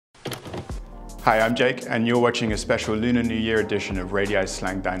Hi, I'm Jake, and you're watching a special Lunar New Year edition of RADII's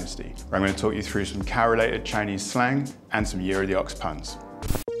Slang Dynasty, where I'm going to talk you through some cow-related Chinese slang and some Year of the Ox puns.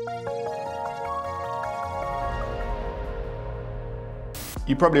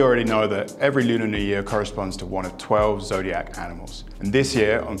 You probably already know that every Lunar New Year corresponds to one of 12 zodiac animals. And this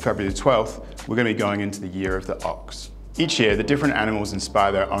year, on February the 12th, we're going to be going into the Year of the Ox. Each year, the different animals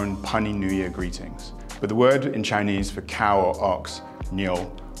inspire their own punny New Year greetings. But the word in Chinese for cow or ox,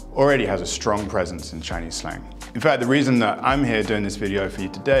 niu, already has a strong presence in Chinese slang. In fact, the reason that I'm here doing this video for you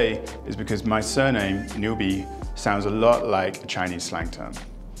today is because my surname, Niu-by, sounds a lot like a Chinese slang term.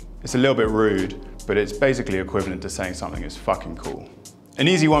 It's a little bit rude, but it's basically equivalent to saying something is fucking cool. An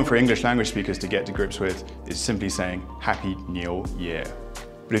easy one for English language speakers to get to grips with is simply saying Happy New Year.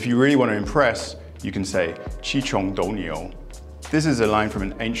 But if you really want to impress, you can say Qi Chong Do Niu. This is a line from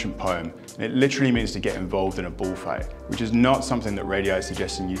an ancient poem, and it literally means to get involved in a bullfight, which is not something that RADII is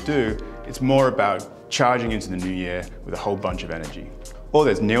suggesting you do. It's more about charging into the new year with a whole bunch of energy. Or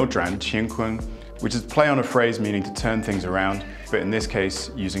there's Niu Zhan Qian Kun, which is a play on a phrase meaning to turn things around, but in this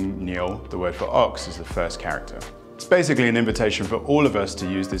case, using Niu, the word for ox, as the first character. It's basically an invitation for all of us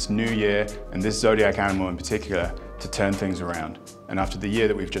to use this new year, and this zodiac animal in particular, to turn things around. And after the year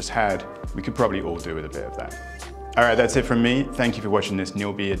that we've just had, we could probably all do with a bit of that. All right, that's it from me. Thank you for watching this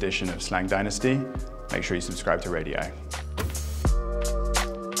Niu-by edition of Slang Dynasty. Make sure you subscribe to RADII.